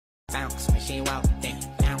Bounce when she walk, then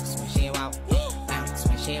bounce when she walk, bounce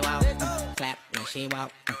when she walk, clap when she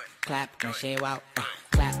walk, clap when she walk,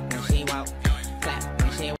 clap when she walk, clap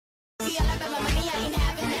when she walk. See, I love my money, I ain't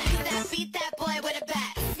having that. Beat that boy with a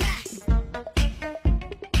bat.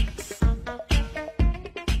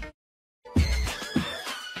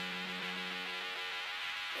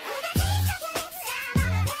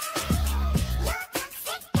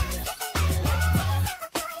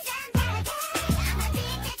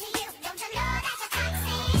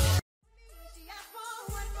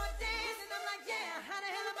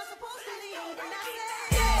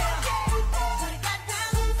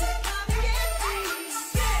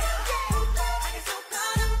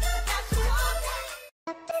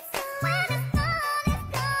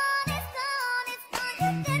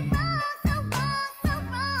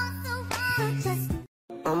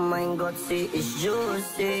 Oh mein Gott, sie ist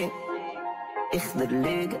juicy. Ich will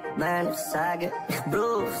lügen, wenn ich sage, ich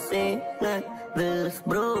brauch sie nicht, weil ich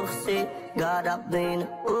brauch sie, geht ab wie eine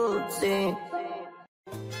Uzi.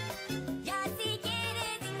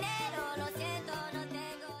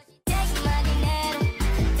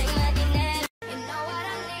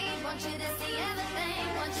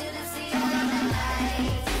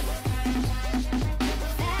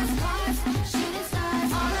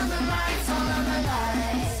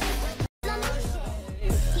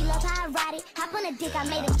 Hop on a dick, I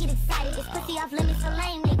made him get excited. This pussy off limits for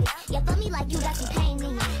lame niggas. You feel me like you got some pain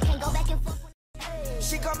in you. Can't go back and forth.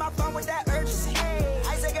 She called my phone with that urgency.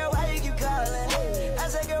 I said, girl, why you keep calling? I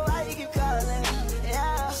said, girl, why you keep calling?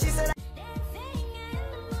 Yeah, she said.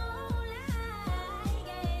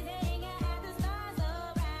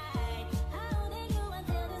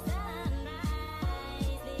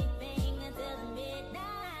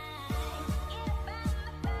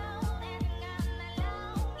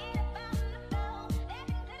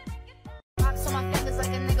 My fingers like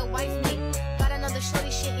a nigga wife me. Got another shorty,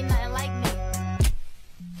 she ain't nothing like me.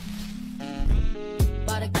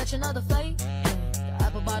 About to catch another flight. The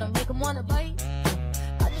apple bottom make him wanna bite.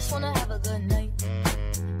 I just wanna have a good night.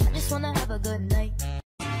 I just wanna have a good night.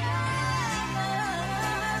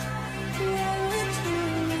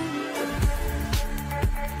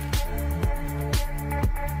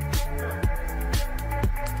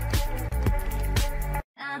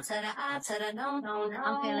 To the I to the no.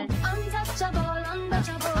 I'm feeling untouchable. I'm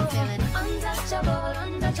feeling untouchable. I'm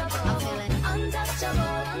feeling untouchable. I'm feeling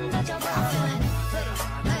untouchable.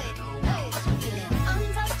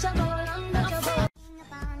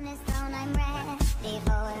 Upon this throne, I'm ready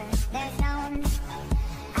for their throne.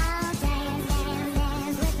 I'll dance, dance,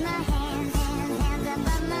 dance with my hands, hands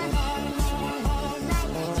above my head,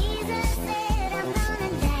 like Jesus said. I'm gonna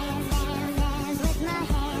dance, dance, dance with my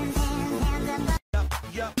hands above.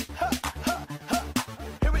 Yup, ha, ha, ha.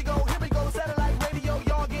 Here we go, satellite radio,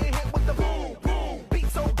 y'all getting hit with the boom, boom. Beat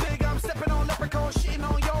so big, I'm stepping on leprechaun, shitting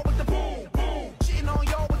on y'all with the boom, boom. Shitting on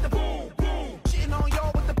y'all with the boom, boom. Shitting on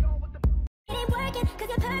y'all with the boom. It ain't working, cause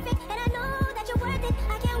you're perfect, and I know that you're worth it,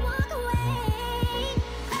 I can't walk away.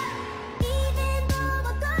 Even though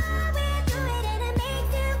we're going through it, and it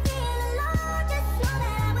makes you feel alone, just know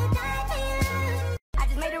that I would die for you. I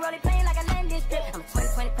just made a rolling plane like a landing strip. I'm a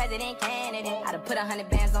 2020 president candidate. I done put 100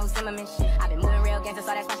 bands on Zimmerman shit. I been moving real gangster, so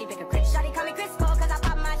that's why she pick a crit. Shawty call me Chris Cole, cause I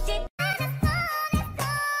pop my shit.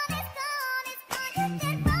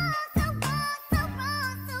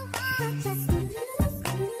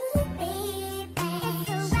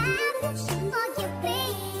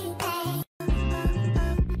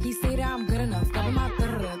 He say that I'm good enough, cover my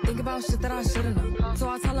third. Think about shit that I shouldn't know. So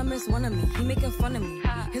I tell him it's one of me. He making fun of me.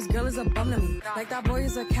 His girl is a bum to me. Like that boy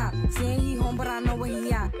is a cap. Saying he home, but I know where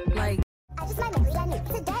he at. Like I just might marry that nigga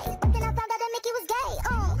today. But then I found out that Mickey was gay.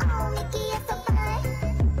 Oh, Mickey is so fine.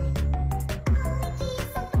 Oh, Mickey is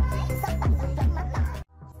so fine. So fine, so fine, my fine.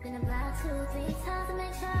 Been about 2-3 times to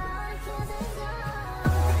make sure I can't say no.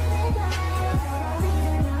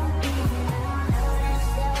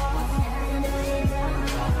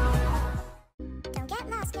 Don't get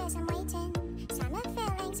lost, cause I'm waiting. Summer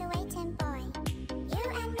feelings are waiting, boy. You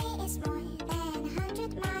and me is more than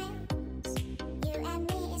 100 miles. You and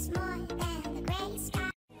me is more than the gray sky.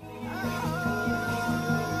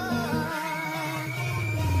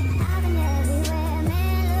 I've been everywhere,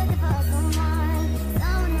 man, looking for someone.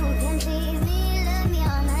 Someone who can please me, love me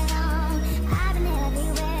all night long. I've been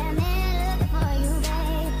everywhere, man, looking for you,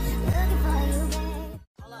 babe. Looking for you, babe.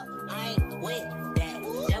 Hold up, I ain't with that.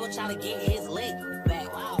 Devil tryna get his lick back.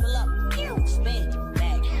 Pull up, spin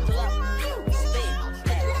back. Pull up, spin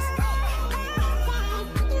back.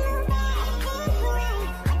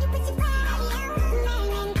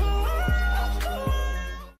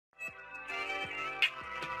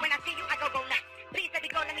 When I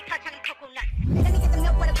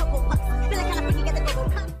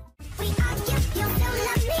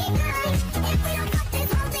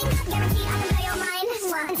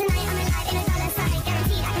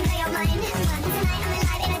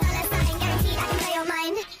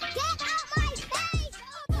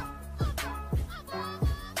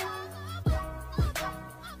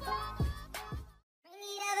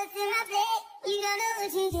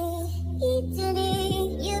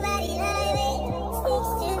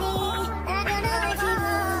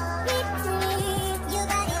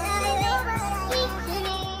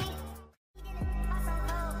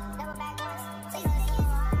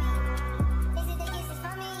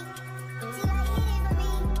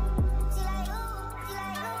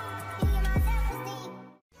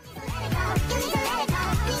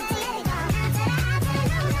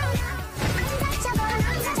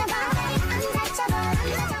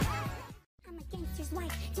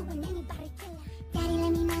to an anybody killer. Daddy,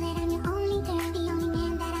 let me know that I'm your only girl. The only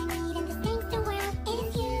man that I need in this gangster world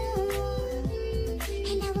is you.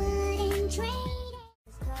 And I wouldn't trade it.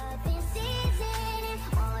 This cuffing season and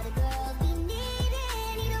all the girls be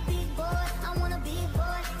needing. Need a big boy, I want a big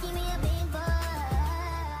boy. Give me a big boy.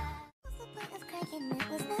 What's the point of cracking it?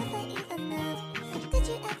 Was never enough. Did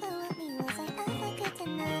you ever want me? Was I ever good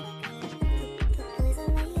enough? The boys are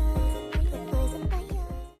liars. The boys are liars.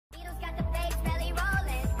 Beatles got the face belly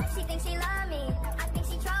rolling. She thinks she love me. I think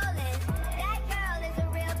she trolling. That girl is a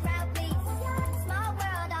real crowd, please. Small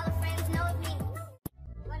world, all her friends know of me.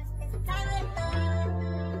 Wanna spend some time with her?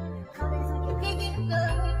 Call this like a physical.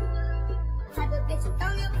 Type of bitch who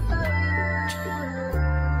don't give a fuck.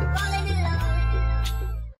 Falling in love.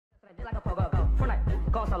 Just like a pogo, go. Fortnite,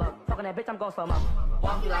 go solo. Talking that bitch, I'm going solo.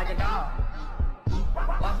 Walk you like a dog.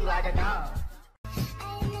 Walk you like a dog.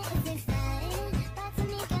 I admit it's exciting, but to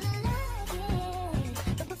me gonna like it.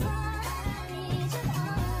 But before I lead you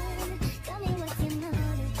on, tell me what's your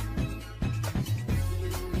motive.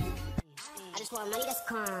 I just want money that's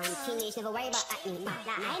calm. Teenage, never worry about acne. Nah,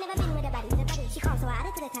 I ain't never been with a baddie. She calm, so I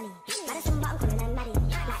added to the tally. Matter some bottom calling and Maddie.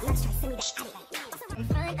 Like, let's try, send me that addy. In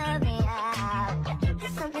front of me,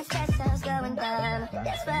 something special's going down.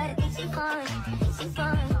 That's what I think she falling. She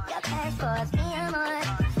falling. Your passport's me, I'm on.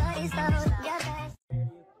 Shorty's so, your best.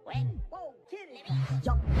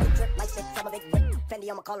 Yo, big drip, like six, I'm a big whip. Fendi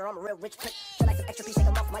on my collar, I'm a real rich prick. Feel like some extra piece, shake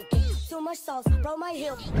 'em off my dick. Too much sauce, roll my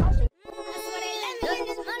heel.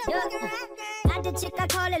 Not the chick, I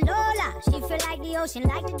call her Lola. She feel like the ocean,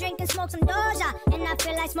 like to drink and smoke some Doja. And I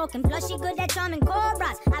feel like smoking, plus she good at charming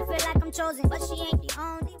cobras. I feel like I'm chosen, but she ain't the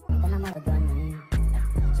only one. Con amor de mí,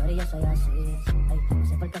 sorry, yo soy así. Ay, no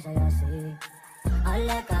sé por qué soy así.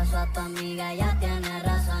 Hazle caso a tu amiga, ella tiene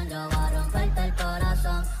razón. Yo voy a romperte el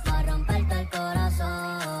corazón, voy a romperte el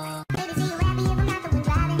corazón. Baby, see you happy if I'm not the one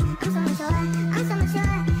driving. I'm so mature, I'm so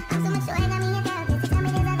mature, I'm so mature. And I'm in your therapist, tell me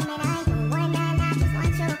there's nothing that I do. One night, I just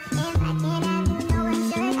want you. If I can't have you, no one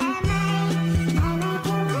should have mine. I like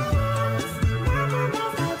your ways, not the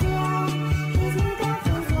best idea. These new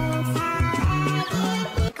girlfriends looks how I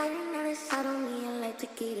get. Calling nervous out on me, I like to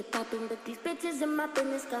get it poppin'. But these bitches in my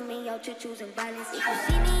business got me out here choosing violence. If you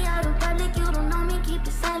see me out in public, you don't know me, keep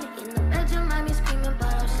it silent. In the bedroom, I be screaming,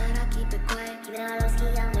 but outside, I keep it quiet. Keep it all low, ski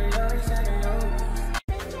on the lows or the lows.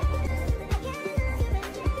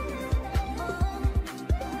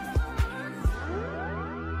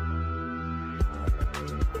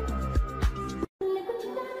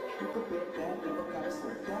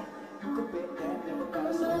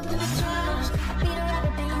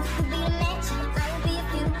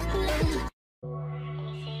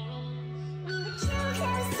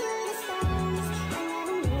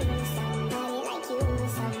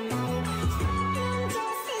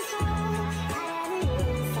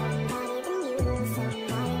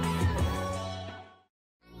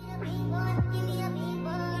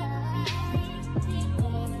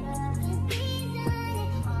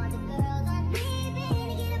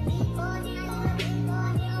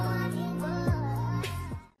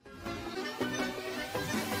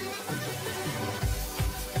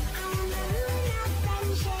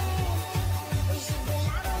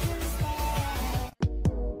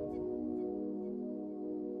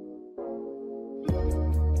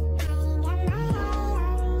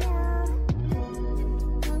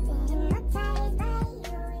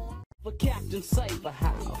 For Captain Saber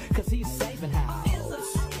how? Cause he's saving how?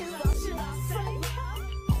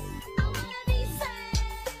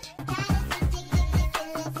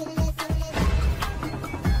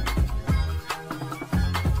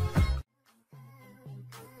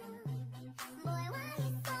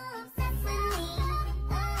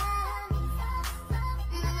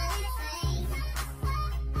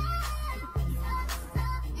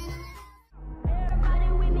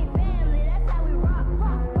 Everybody with me, family, that's how we rock.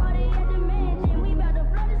 Party at the mansion, we bout to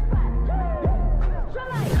flood the spot.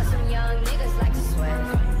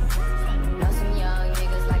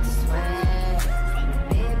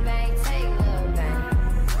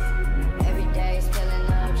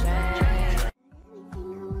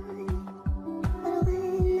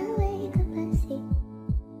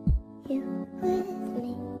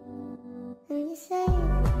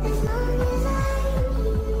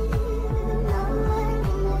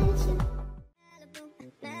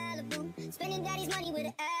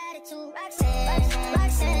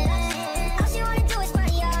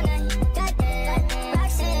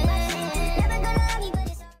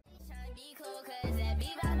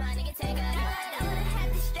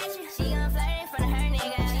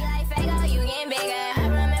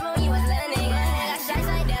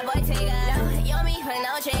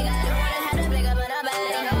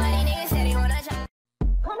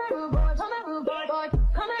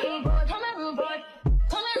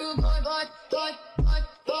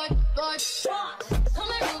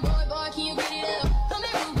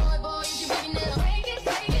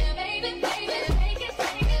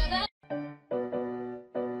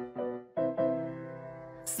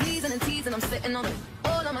 sitting on it.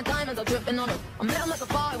 All of my diamonds are dripping on it. I'm lit like a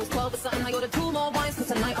bar, it was 12 or something. I ordered 2 more wines, cause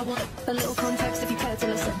tonight I want a little context if you care to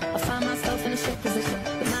listen. I found myself in a shit position.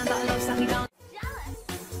 The man that I love sat me down.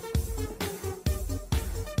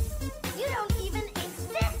 You don't even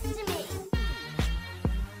exist to me.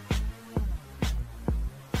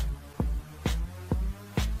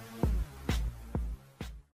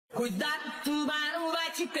 Cuidado, tubarão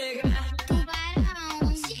vai te pegar.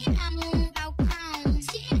 Tubarão, cheira no balcão,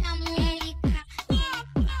 cheira América.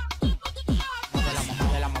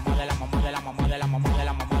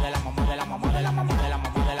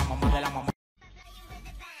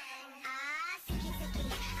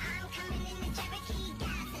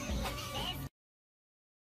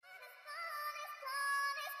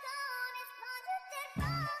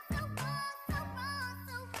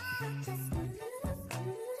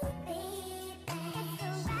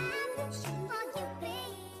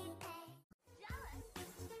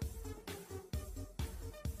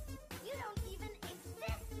 You don't even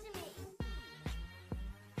exist to me.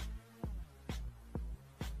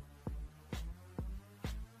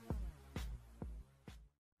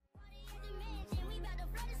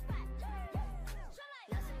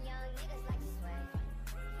 Know some young niggas like to sweat.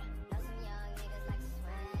 Know some young niggas like to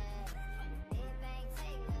sweat. Big bang,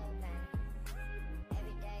 take no bang.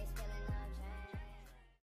 Every day spilling no train.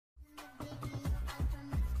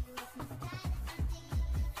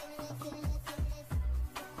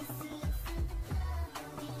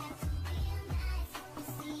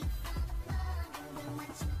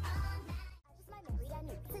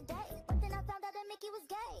 Today, but then I found out that Mickey was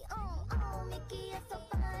gay. Oh, Mickey is so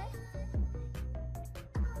fun.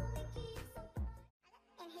 Oh, Mickey is so fun.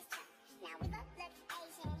 In his truck, now we both look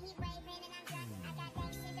Asian. He's waving and I'm drunk. I got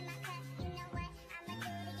gangsters in my cup. You know what I'ma do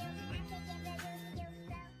to you? I can't get real used to you,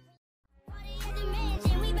 girl. Party at the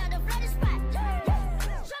mansion, we bout to flood the spot.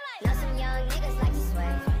 Know some young niggas like to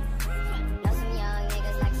sweat. Know some young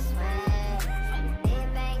niggas like to sweat. Big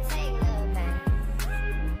bang, take no bang.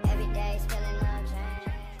 Every day spilling no train.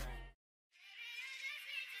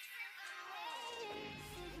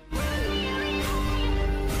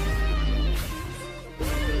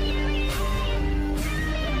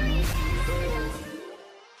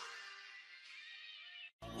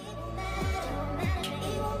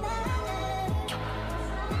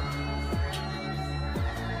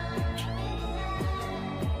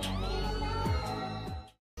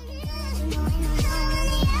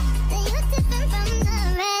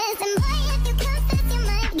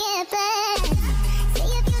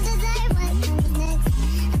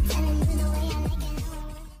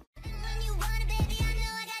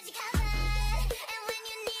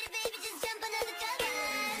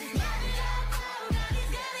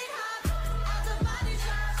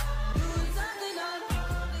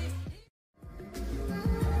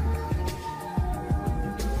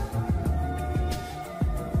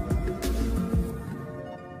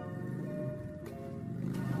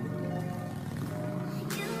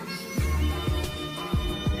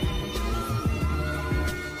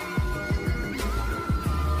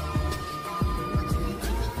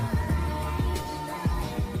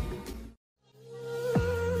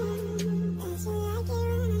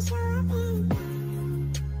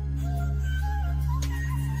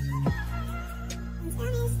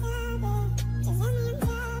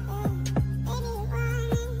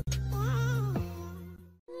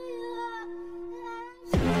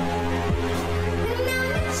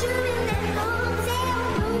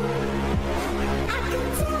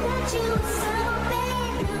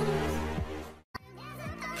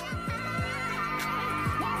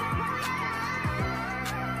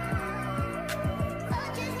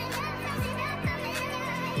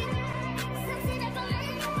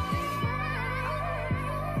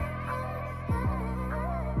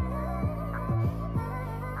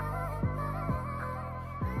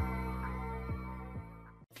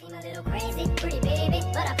 Seem a little crazy, pretty baby,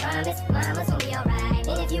 but I promise mama's gonna be alright.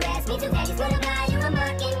 And if you ask me to, daddy's gonna buy you a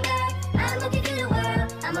mockingbird. I'ma give you the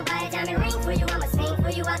world, I'ma buy a diamond ring for you, I'ma sing for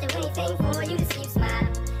you, I'll do anything for you to see you smile.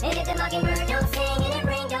 And if the mockingbird don't sing and the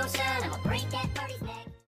ring don't shine, I'ma break that birdie's neck.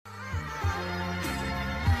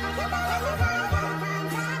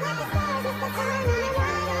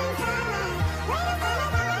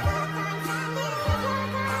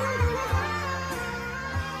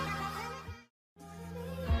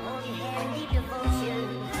 Hold your hand in deep devotion,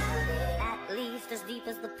 at least as deep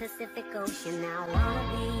as the Pacific Ocean. I wanna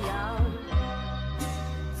be yours.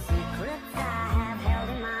 Secrets I have held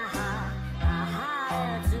in my heart are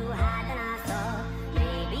harder to hide than I thought.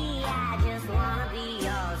 Maybe I just wanna be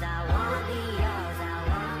yours. I wanna be yours. I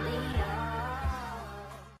wanna be yours.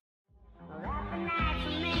 Well, at the night for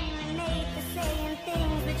me, we made the same.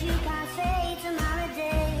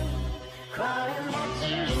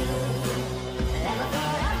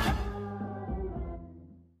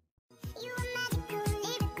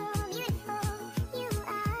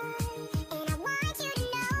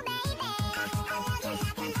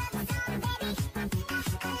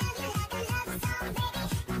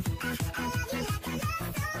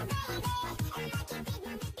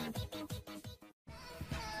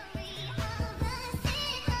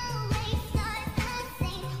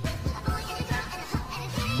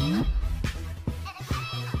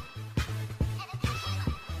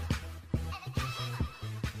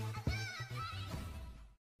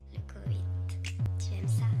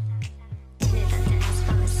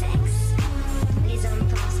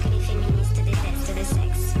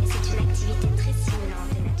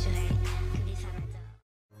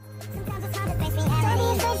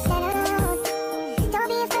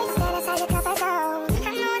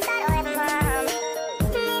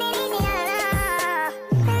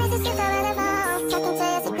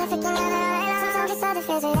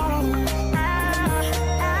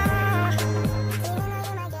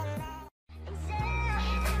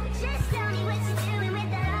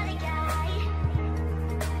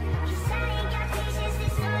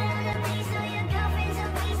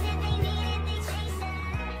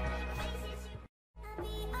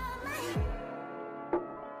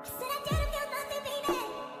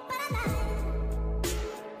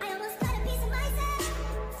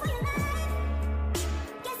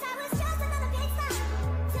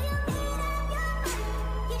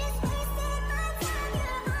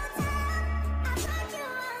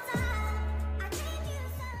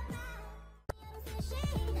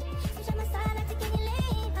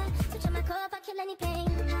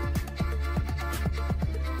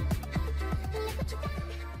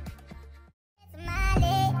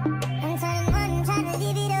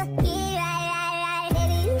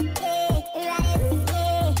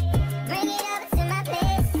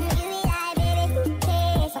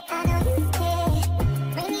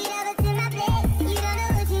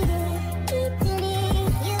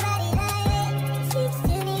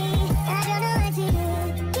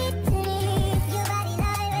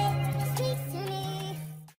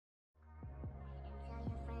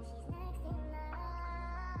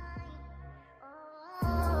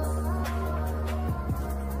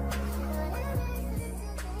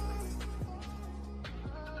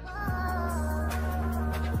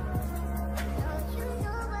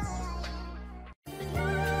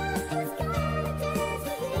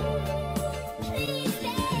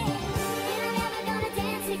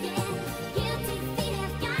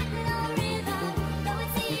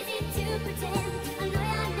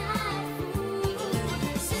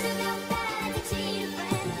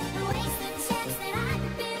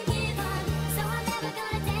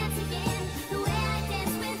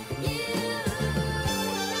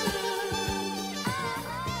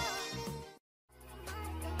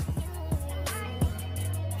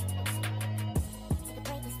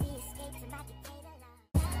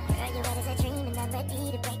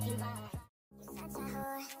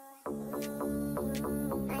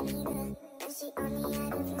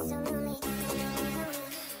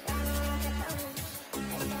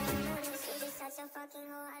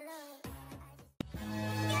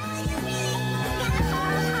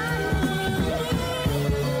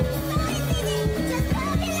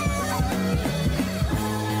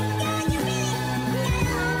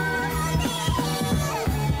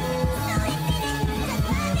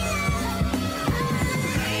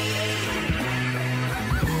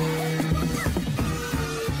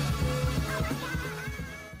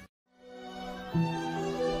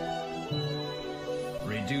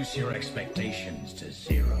 reduce your expectations to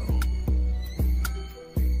zero.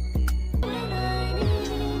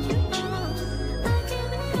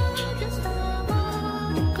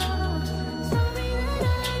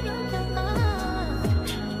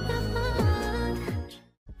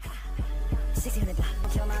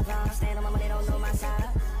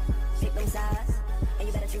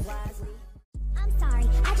 I'm sorry,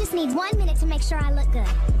 I just need 1 minute to make sure I look good.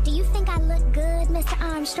 Do you think I look good, Mr.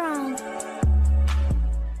 Armstrong?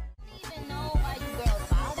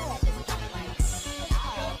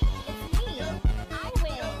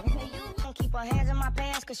 Keep her hands in my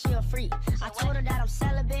pants cause she a freak. I told her that I'm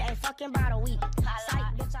celibate, ain't fucking about a week. Psych,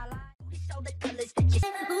 bitch, I lied. Show the colors that you.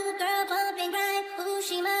 Ooh, girl, bump and grind. Ooh,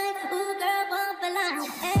 she mine. Ooh, girl, bump a line.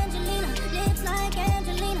 Angelina, lips like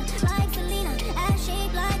Angelina, like Selena, ass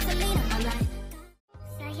shaped like Selena. I'm like,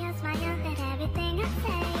 So you smile at everything I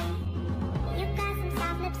say. You got some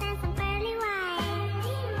soft lips and some pearly white.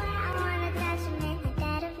 I wanna touch them in the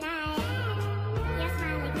dead of night. Your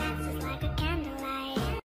smiling glance is like a candlelight.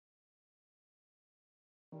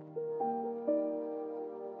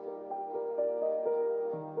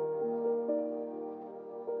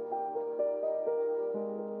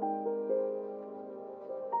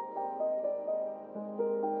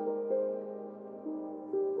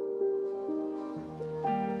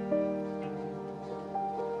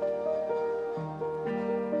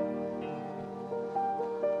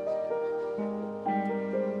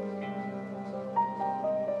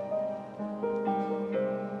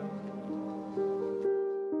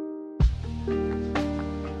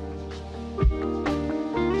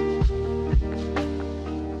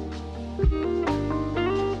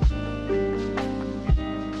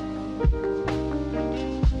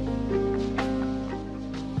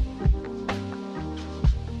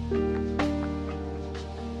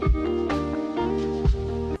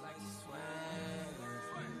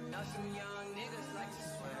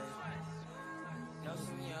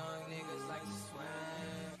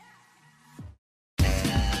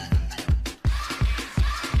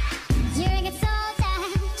 You're a good soldier,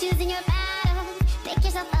 choosing your battle. Pick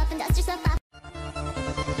yourself up and dust yourself off.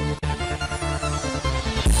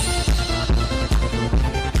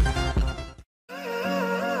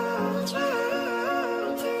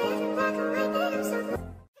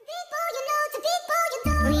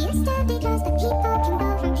 We used to be close, but people can go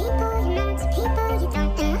from people you know to people you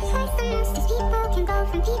don't. And what hurts the most is people can go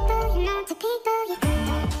from people you know to people you don't.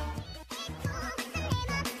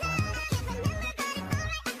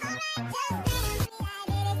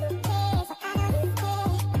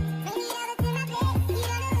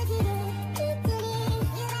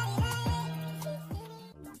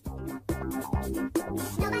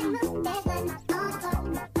 Nobody moves, there's blood on the floor.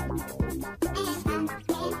 And I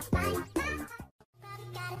can't find probably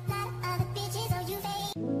got a lot of other bitches on you, babe.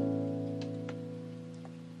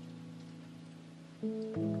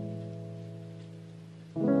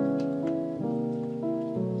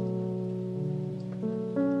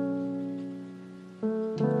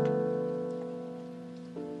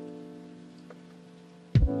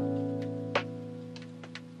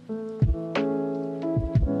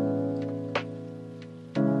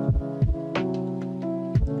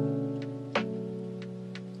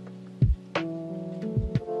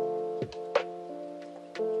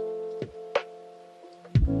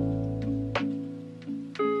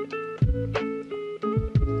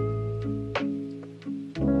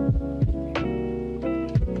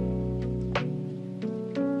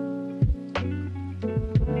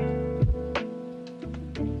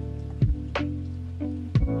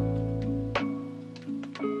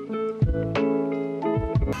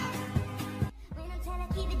 When I tell her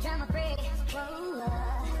keep the drama free, whoa,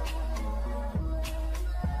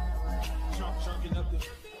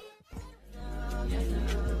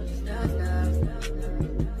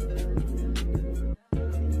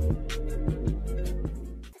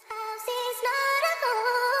 house is not a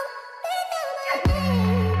home without my baby.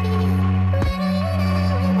 When are you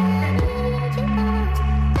there? I need you most.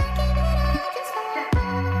 I give it all just for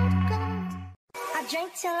gold. I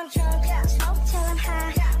drink till I'm drunk, smoke till I'm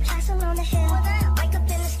high. Castle on the hill, wake up in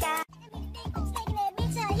the sky. Taking that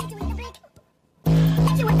bitch out, hit you with the brick.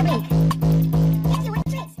 Hit you with the brick. Hit you with the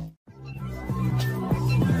tricks.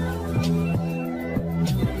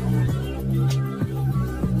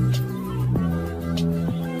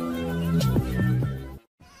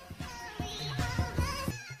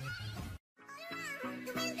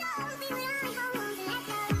 The wind blows me when I'm